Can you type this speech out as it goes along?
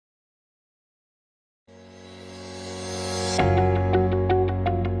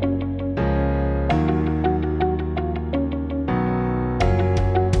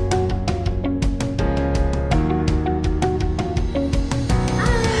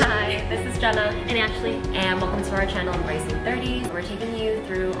Jenna and Ashley, and welcome to our channel Embracing 30s. We're taking you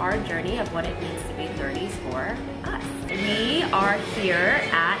through our journey of what it means to be 30s for us. We are here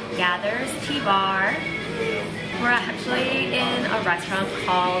at Gather's Tea Bar. We're actually in a restaurant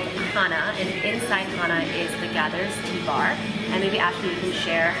called Hana, and inside Hana is the Gather's Tea Bar. And maybe Ashley, you can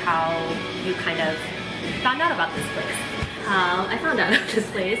share how you kind of found out about this place. How I found out about this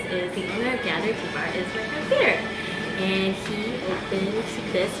place is the owner of Gather Tea Bar is my friend Peter. And he opened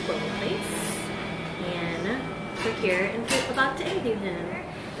this boba place. And we're here and we're about to interview him.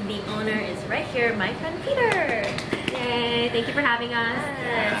 The owner is right here, my friend Peter. Yay, thank you for having us.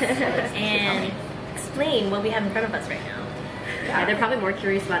 Yes. And explain what we have in front of us right now. Yeah, they're probably more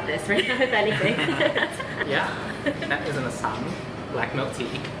curious about this right now, if anything. Yeah, that is an Assam black milk tea.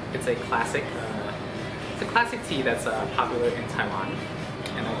 It's a classic tea that's popular in Taiwan.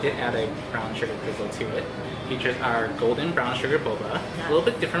 And I did add a brown sugar drizzle to it. Features our golden brown sugar boba. A little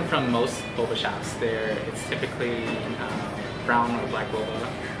bit different from most boba shops. It's typically brown or black boba,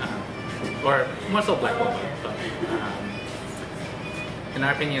 or more so black boba. But in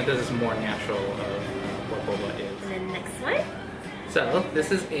our opinion, this is more natural of what boba is. And then next one. So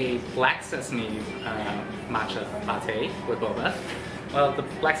this is a black sesame matcha latte with boba. Well, the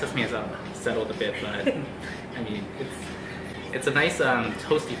black sesame has settled a bit, but I mean it's a nice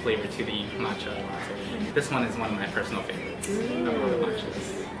toasty flavor to the matcha latte. This one is one of my personal favorites of all the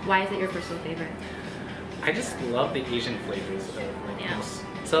matchas. Why is it your personal favorite? I just love the Asian flavors of like most.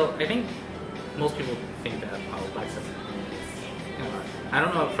 So I think most people think that black sesame is, I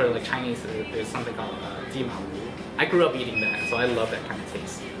don't know, for like Chinese there's something called jimawu. I grew up eating that, so I love that kind of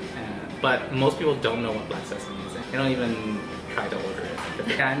taste. But most people don't know what black sesame is. They don't even try to order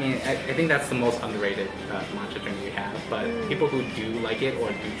it. I mean, I think that's the most underrated matcha drink we have. But people who do like it or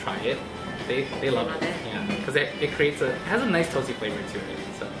do try it, they love it. Yeah, because it has a nice toasty flavor to it.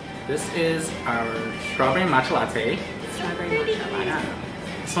 So this is our strawberry matcha latte. Strawberry matcha latte. Yeah.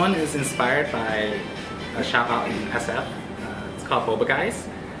 This one is inspired by a shop out in SF. It's called Boba Guys.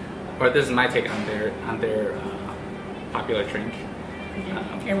 Or this is my take on their popular drink.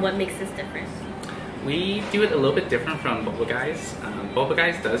 And what makes this different? We do it a little bit different from Boba Guys. Boba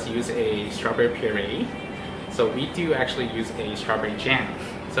Guys does use a strawberry puree, so we do actually use a strawberry jam.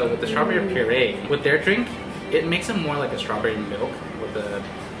 So with the strawberry puree, with their drink, it makes it more like a strawberry milk with a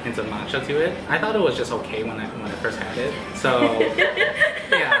hint of matcha to it. I thought it was just okay when I first had it. So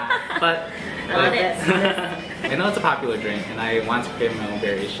yeah, but I know it's a popular drink, and I want to create my own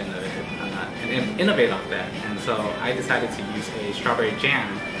variation of it and innovate off that. And so I decided to use a strawberry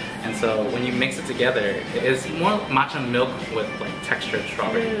jam. And so when you mix it together, it's more matcha milk with like textured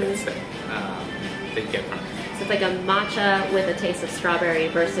strawberry bits that you get from it. So it's like a matcha with a taste of strawberry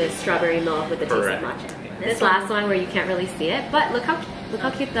versus strawberry milk with a taste of matcha. Yeah. This last one where you can't really see it, but look how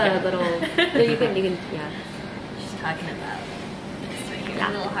cute the little you can yeah. She's talking about this right here, Yeah.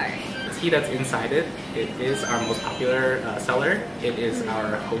 a little heart. The tea that's inside it is our most popular seller. It is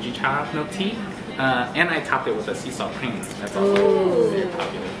our hojicha milk tea. And I topped it with a sea salt cream. That's also very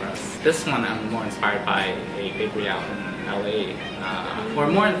popular for us. This one I'm more inspired by a bakery out in LA, or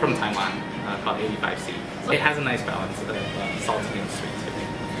more from Taiwan, called 85C. It has a nice balance of salty and sweet to it.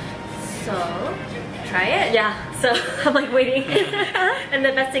 So, try it? Yeah. So, I'm like waiting. And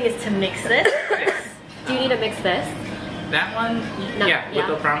the best thing is to mix it. Yes. Do you need to mix this? That one, No, with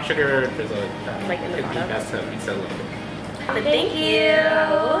the brown sugar drizzle, Like in the it'd be bottom? best to mix it a little bit. But thank you.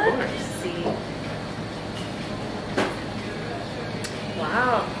 Of course. See.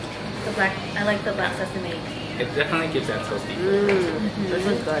 Wow. I like the black sesame. It definitely gives that toasty flavor. This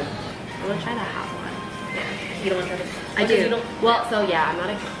is good. I want to try the hot one. Yeah. You don't want to try this? I Okay, do. you don't- Well, so yeah, I'm not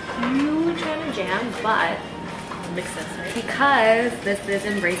a huge fan of jam, but Mix this, right? because this is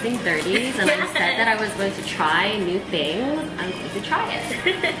Embracing 30s and I said that I was going to try new things, I'm going to try it.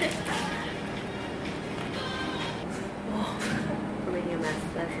 We're making a mess,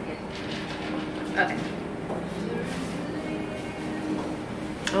 that's okay. Okay.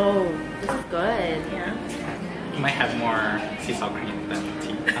 Oh, this is good. Yeah. You might have more sea salt cream than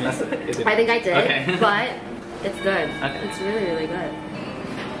tea, unless it I think I did, Okay. but it's good. Okay. It's really, really good.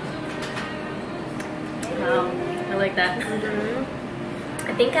 Wow. I like that.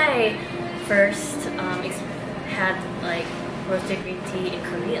 I think I first had like roasted green tea in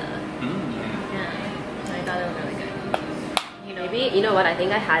Korea. Yeah. So I thought it was really good. You know, Maybe, you know what, I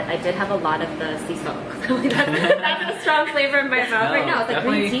think I did have a lot of the sea salt. That's a strong flavor in my mouth right now. It's like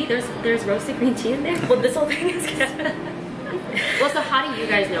green tea, there's roasted green tea in there. well, this whole thing is good. Well, so how do you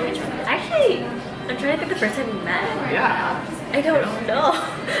guys know each other? Actually, I'm trying to think the first time we met. Yeah. I don't know.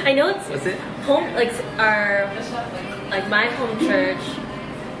 I know it's Was it? home, like my home church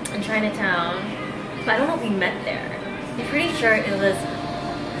in Chinatown, but I don't know if we met there. I'm pretty sure it was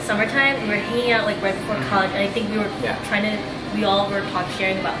summertime. We were hanging out like right before college, and I think we were we all were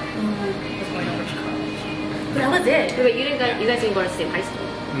sharing about who was going over to college. But that was it. But you guys didn't go to the same high school?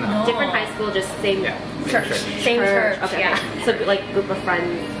 No. Different high school, just same church. Same church. Okay. Yeah. So like group of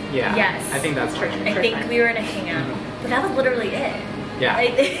friends. Yeah. Yes. I think that's church. I think we were in a hangout, but that was literally it. Yeah.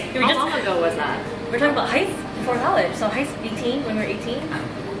 How long ago was that? We're talking about before college, so 18 when we were 18,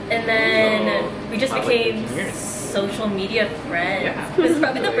 and then we just became social media friends. Yeah. This is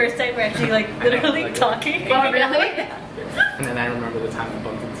probably the first time we're actually like literally talking. Oh really? And then I remember the time I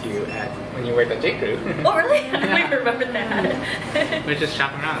bumped into you when you worked at J. Crew. Oh really? I don't even remember that. We were just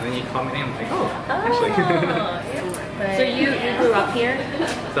shopping around, and then you called my name. I'm like, oh, actually. Yeah. So you grew up here?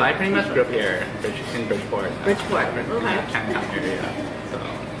 So I pretty much grew up here in Bridgeport. Bridgeport. Chinatown area. So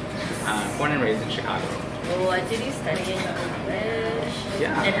born and raised in Chicago. What did you study in English?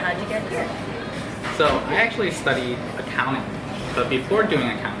 Yeah. And how did you get here? So I actually studied accounting, but before doing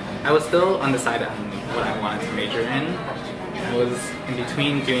accounting, I was still undecided on what I wanted to major in. I was in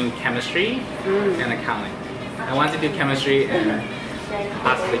between doing chemistry and accounting. I wanted to do chemistry and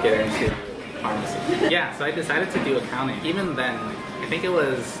possibly get into pharmacy. Yeah, so I decided to do accounting. Even then, I think it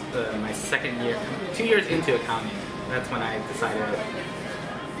was my second year, 2 years into accounting. That's when I decided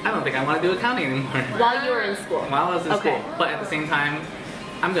I don't think I want to do accounting anymore. While you were in school? While I was in school. But at the same time,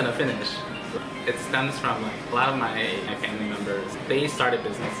 I'm gonna finish. It stems from like a lot of my family members, they started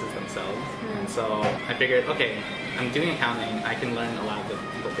businesses themselves. And so I figured, okay, I'm doing accounting, I can learn a lot of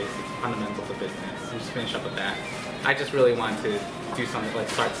the basic fundamentals of business and just finish up with that. I just really wanted to do something, like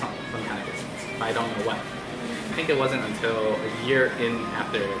start some kind of business, but I don't know what. I think it wasn't until a year in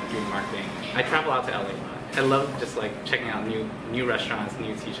after doing marketing, I travel out to LA. I love just like checking out new restaurants,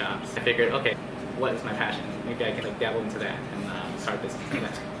 new tea shops. I figured, okay, what is my passion? Maybe I can like dabble into that and start a business like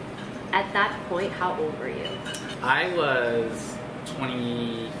that. At that point, how old were you? I was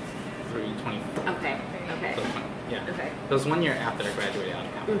 23, 24. Okay. So, yeah. Okay. It was 1 year after I graduated out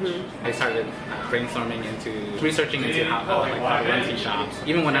of college. I started brainstorming researching into how to run tea shops.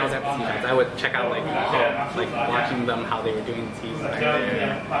 Even when I was at the tea shops, I would check out like watching them how they were doing the teas back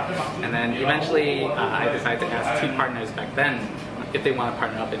there. And then eventually I decided to ask 2 partners back then if they want to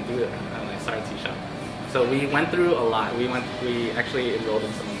partner up and do it and like start a tea shop. So we went through a lot. We actually enrolled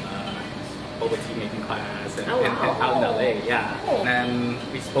in some boba tea making class and out in LA, yeah. And then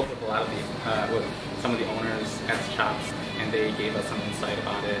we spoke with a lot of with some of the owners at the shops, and they gave us some insight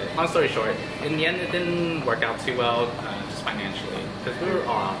about it. Long story short, in the end it didn't work out too well, just financially, because we were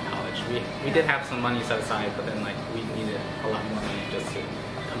all out of college. We did have some money set aside, but then like we needed a lot more money just to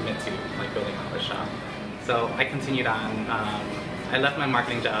commit to like building out a shop. So I continued on. I left my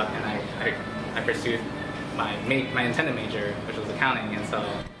marketing job and I pursued my intended major, which was accounting, and so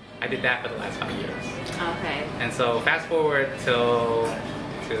I did that for the last 5 years. Okay. And so fast forward to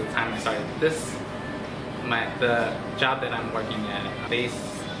the time I started this, the job that I'm working at, they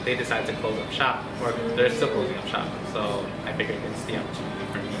decided to close up shop, or they're still closing up shop. So I figured it's the opportunity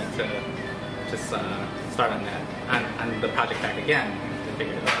for me to just start on that, on the project back again. I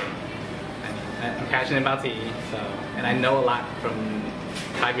figured, okay, I'm passionate about tea, so, and I know a lot from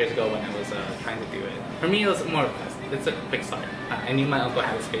 5 years ago when I was trying to do it. For me, it was more of it's a quick start. I knew my uncle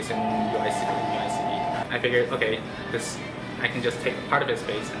had a space in UIC. I figured, okay, I can just take part of his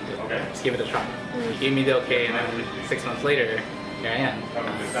space and just give it a try. He gave me the okay, and then 6 months later, here I am.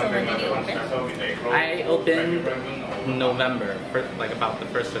 So when did you open? I opened November, like about the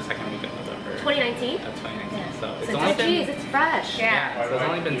first or second week of November. 2019? 2019. Yeah. So it's Oh only geez, been, it's fresh. yeah. So it's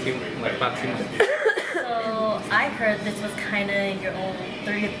only been about 2 months. So I heard this was kind of your own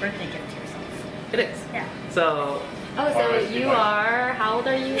 30th birthday gift to yourself. It is. Yeah. So. Oh, so you are, how old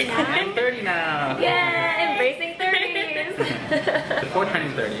are you now? I'm 30 now. Yeah, embracing 30s. Before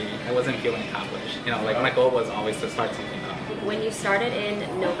turning 30, I wasn't feeling accomplished. You know, like my goal was always to start something up. When you started in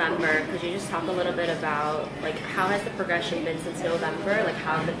November, could you just talk a little bit about like how has the progression been since November? Like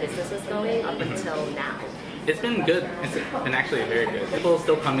how the business is going up until now? It's been good. It's been actually very good. People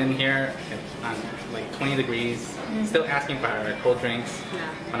still come in here on like 20 degrees, still asking for our cold drinks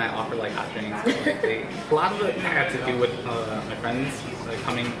when I offer like hot drinks. A lot of it had to do with my friends like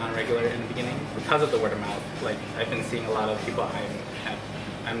coming on regular in the beginning because of the word of mouth. Like I've been seeing a lot of people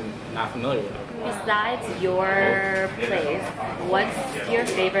I'm not familiar with. Besides your place, what's your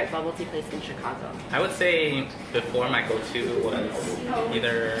favorite bubble tea place in Chicago? I would say before my go-to was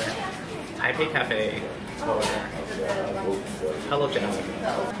either Taipei Cafe or Hello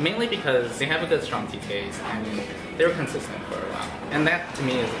Jasmine. Mainly because they have a good strong tea taste and they were consistent for a while. And that to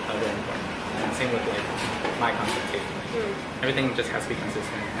me is very important. And same with like my concept too. Everything just has to be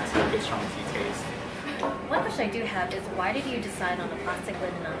consistent. It has to have a good, strong tea taste. One question I do have is why did you decide on the plastic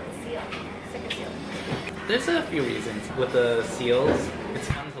lid and not the seal? Sticker seal. There's a few reasons. With the seals, it's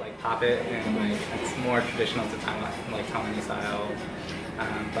fun to like pop it and like it's more traditional to Taiwan, like Taiwanese style.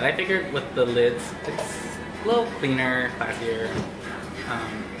 But I figured with the lids, it's a little cleaner, classier.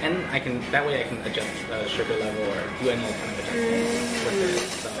 And that way I can adjust the sugar level or do any kind of adjustments with it.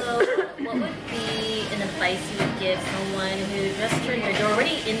 So what would be an advice you would give someone who just turned, they're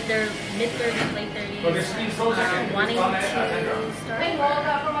already in their mid-30s, late 30s, wanting to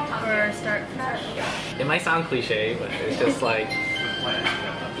start fresh? It might sound cliche, but it's just like,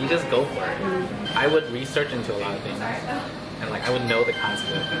 you just go for it. I would research into a lot of things. And like I would know the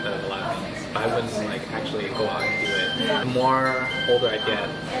concept of a lot of things, but I wouldn't like actually go out and do it. The more older I get,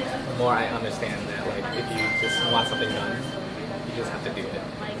 the more I understand that like if you just want something done, you just have to do it.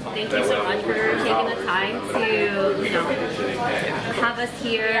 Thank you so much for taking the time to, you know, have us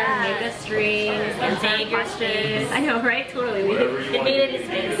here, make us drinks, answer questions. I know, right? Totally. It made it his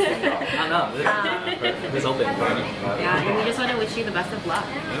face. I know. This open. Yeah, and we just want to wish you the best of luck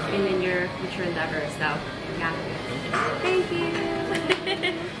in your future endeavors. So, yeah. Thank you.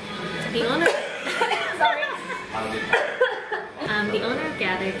 The owner. Sorry. The owner of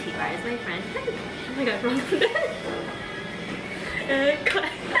Gather Tea Bar is my friend. Oh my god, wrong.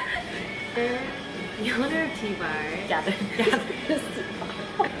 The owner of Tea Bar. Gather.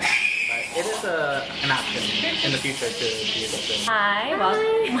 It is an option in the future to be able to. Hi,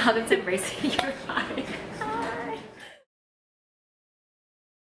 welcome to Embracing Your Eyes.